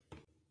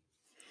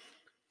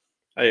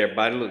Hey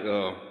everybody, look,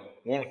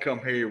 want to come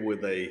here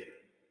with a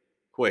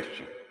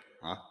question,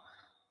 huh?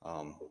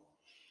 Um,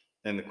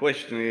 and the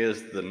question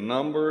is the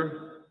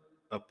number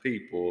of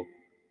people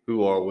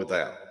who are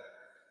without.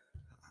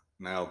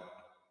 Now,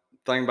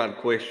 thing about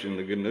the question,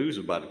 the good news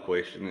about the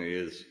question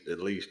is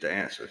it leads to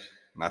answers.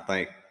 And I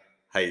think,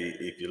 hey,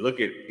 if you look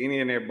at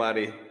any and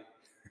everybody,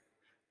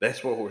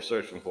 that's what we're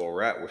searching for,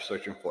 right? We're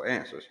searching for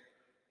answers.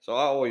 So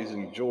I always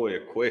enjoy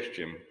a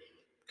question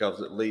because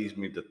it leads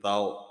me to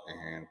thought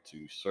and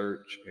to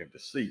search and to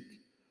seek.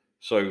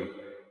 So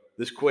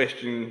this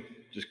question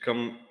just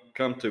come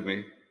to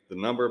me: the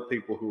number of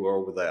people who are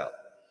without,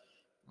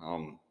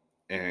 um,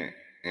 and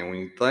and when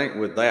you think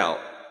without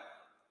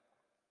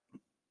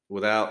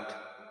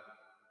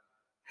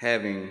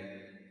having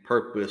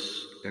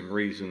purpose and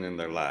reason in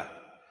their life,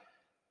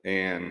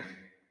 and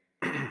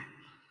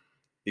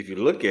if you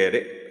look at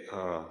it,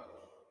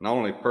 not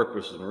only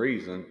purpose and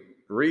reason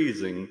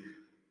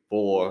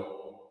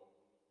for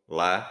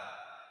life,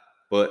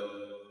 but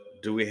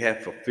do we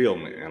have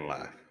fulfillment in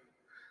life?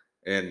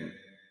 And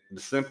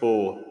the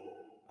simple,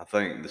 I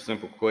think, the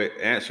simple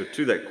answer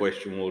to that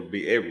question would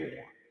be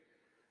everyone.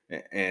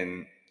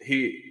 And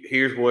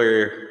here's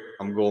where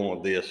I'm going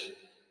with this,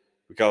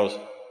 because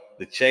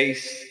the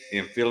chase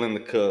in filling the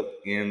cup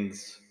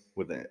ends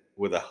with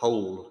a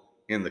hole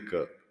in the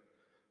cup.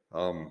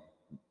 Um,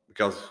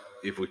 because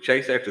if we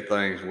chase after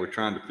things, we're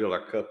trying to fill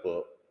our cup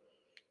up,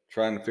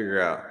 trying to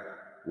figure out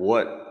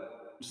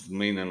what's the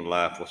meaning of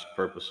life, what's the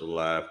purpose of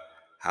life,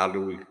 how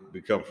do we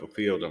become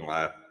fulfilled in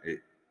life.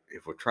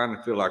 If we're trying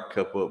to fill our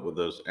cup up with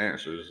those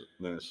answers,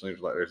 then it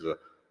seems like there's a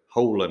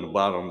hole in the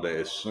bottom that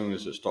as soon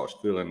as it starts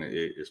filling, it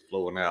is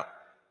flowing out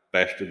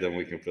faster than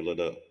we can fill it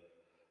up.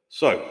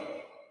 So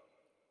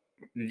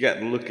you got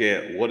to look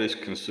at what is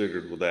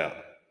considered without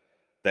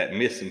that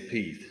missing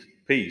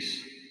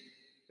piece,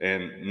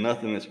 and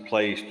nothing is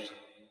placed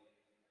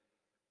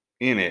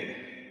in it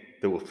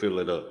that will fill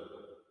it up.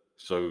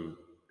 So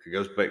it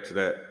goes back to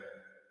that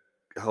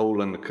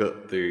hole in the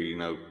cup theory.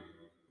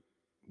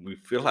 We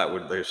feel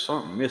like there's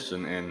something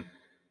missing, and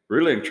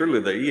really and truly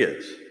there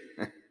is.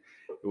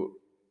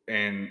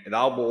 And it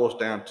all boils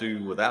down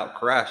to without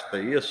Christ,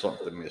 there is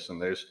something missing.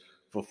 There's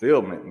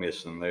fulfillment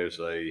missing. There's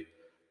a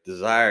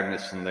desire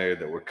missing there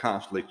that we're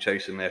constantly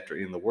chasing after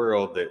in the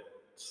world that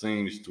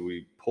seems to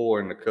be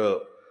pouring the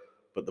cup.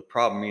 But the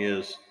problem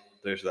is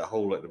there's that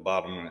hole at the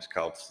bottom, and it's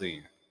called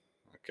sin.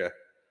 Okay?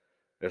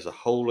 There's a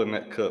hole in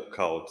that cup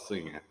called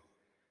sin.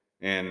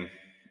 And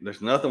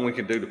there's nothing we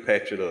can do to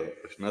patch it up.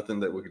 There's nothing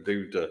that we can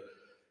do to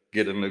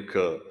get a new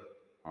cup.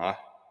 All right.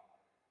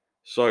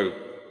 So,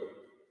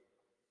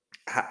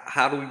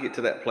 how do we get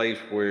to that place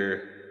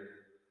where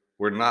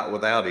we're not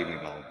without any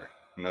longer?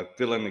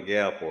 Filling the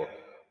gap or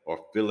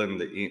filling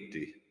the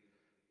empty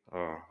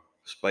uh,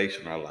 space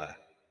in our life.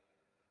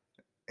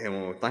 And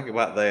when we think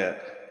about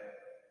that,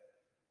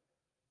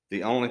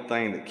 the only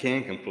thing that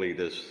can complete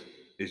us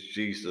is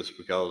Jesus,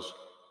 because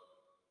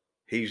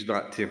He's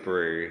not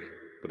temporary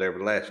but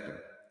everlasting.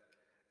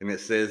 And it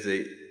says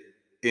that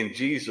in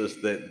Jesus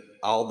that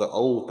all the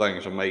old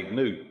things are made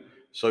new.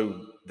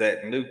 So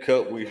that new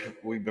cup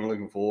we've been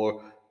looking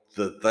for,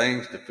 the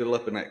things to fill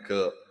up in that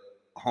cup,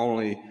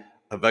 only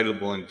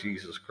available in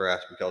Jesus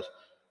Christ. Because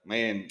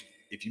man,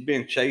 if you've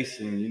been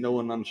chasing, you know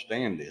and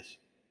understand this.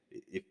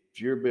 If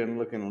you've been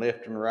looking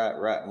left and right,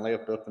 right and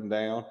left, up and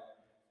down,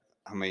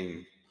 I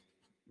mean,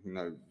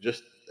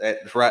 just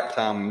at the right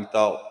time you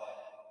thought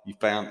you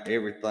found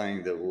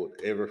everything that would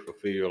ever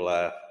fulfill your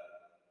life,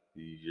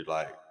 you're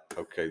like,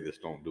 okay, this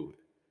don't do it.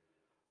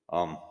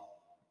 Um,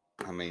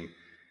 I mean,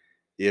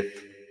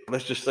 if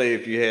let's just say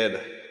if you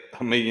had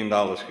 $1 million,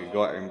 could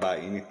go out and buy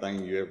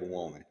anything you ever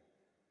wanted,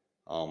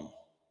 um,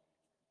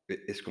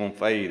 it's gonna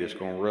fade, it's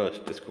gonna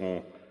rust, it's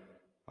gonna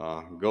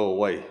go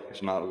away.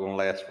 It's not gonna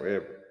last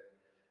forever.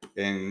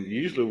 And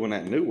usually, when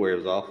that new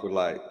wears off, we're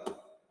like,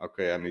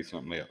 okay, I need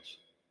something else.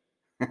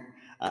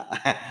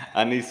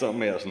 I need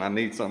something else, and I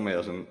need something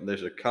else, and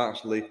there's a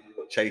constantly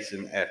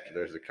chasing after.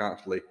 There's a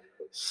constantly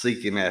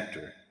seeking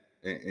after,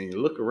 and you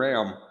look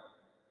around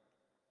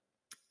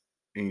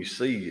and you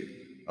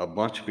see a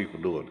bunch of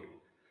people doing it.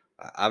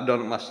 I've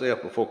done it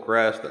myself before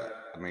Christ.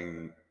 I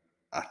mean,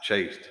 I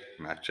chased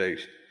and I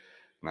chased,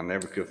 and I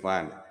never could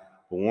find it.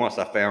 But once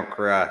I found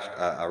Christ,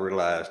 I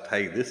realized,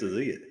 hey, this is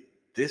it.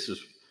 This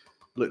is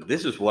Look.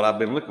 This is what I've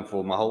been looking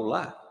for my whole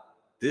life.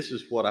 This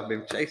is what I've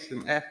been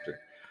chasing after.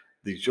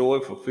 The joy,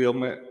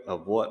 fulfillment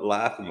of what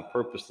life and the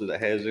purpose that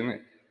it has in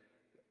it.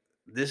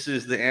 This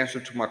is the answer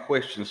to my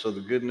question. So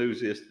the good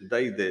news is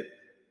today that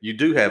you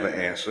do have an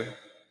answer,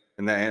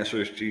 and that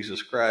answer is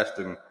Jesus Christ.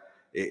 And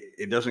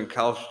it doesn't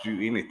cost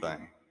you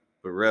anything,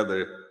 but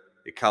rather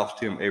it cost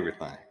Him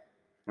everything.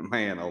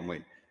 Man, oh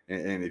me.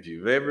 And if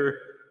you've ever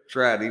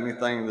tried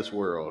anything in this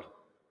world,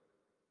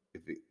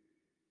 if it,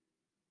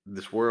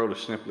 this world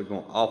is simply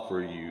going to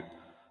offer you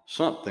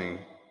something,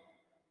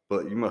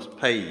 but you must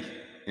pay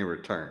in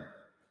return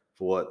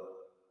for what.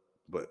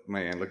 But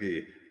man, look at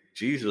you.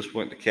 Jesus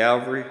went to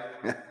Calvary,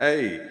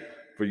 hey,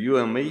 for you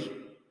and me.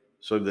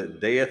 so that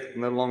death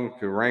no longer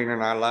can reign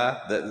in our life,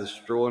 that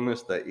destroying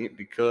us, that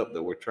empty cup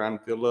that we're trying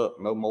to fill up,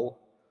 no more.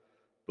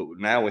 But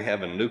now we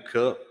have a new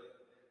cup,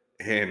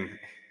 and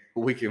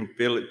we can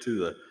fill it to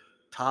the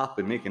top,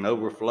 and it can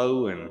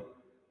overflow, and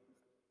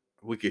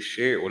we can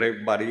share it with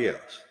everybody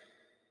else.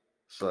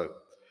 So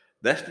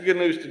that's the good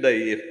news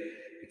today.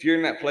 If you're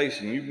in that place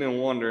and you've been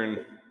wondering,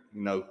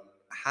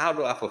 how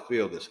do I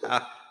fulfill this?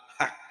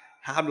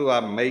 How do I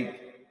make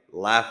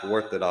life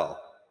worth it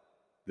all?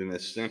 Then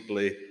it's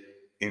simply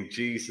in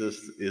Jesus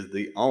is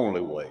the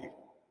only way.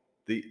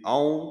 The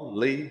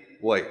only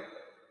way.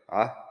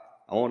 I,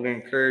 I want to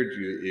encourage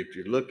you, if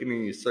you're looking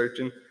and you're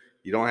searching,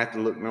 you don't have to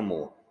look no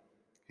more.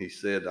 He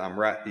said, I'm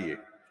right here.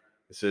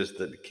 It says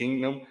that the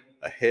kingdom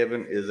of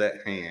heaven is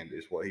at hand,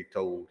 is what he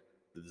told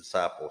the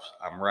disciples.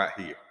 I'm right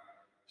here.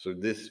 So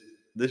this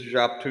is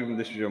your opportunity,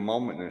 this is your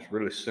moment, and it's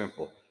really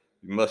simple.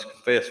 You must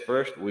confess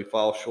first that we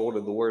fall short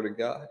of the word of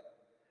God.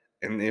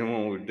 And then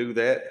when we do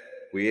that,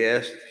 we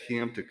ask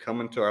him to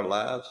come into our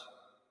lives,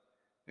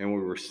 and we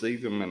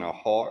receive him in our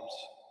hearts,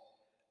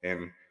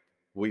 and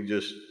we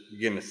just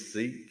begin to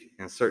seek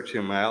and search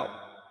him out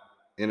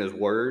in his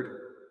word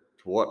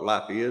to what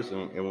life is,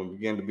 and we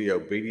begin to be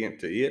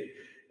obedient to it,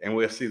 and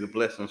we'll see the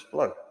blessings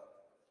flow,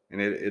 and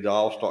it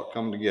all start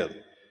coming together.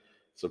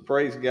 So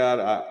praise God.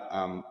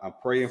 I'm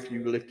praying for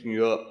you, lifting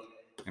you up,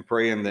 and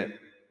praying that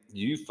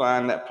you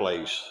find that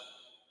place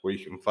where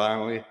you can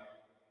finally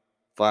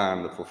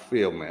find the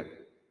fulfillment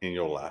in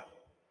your life.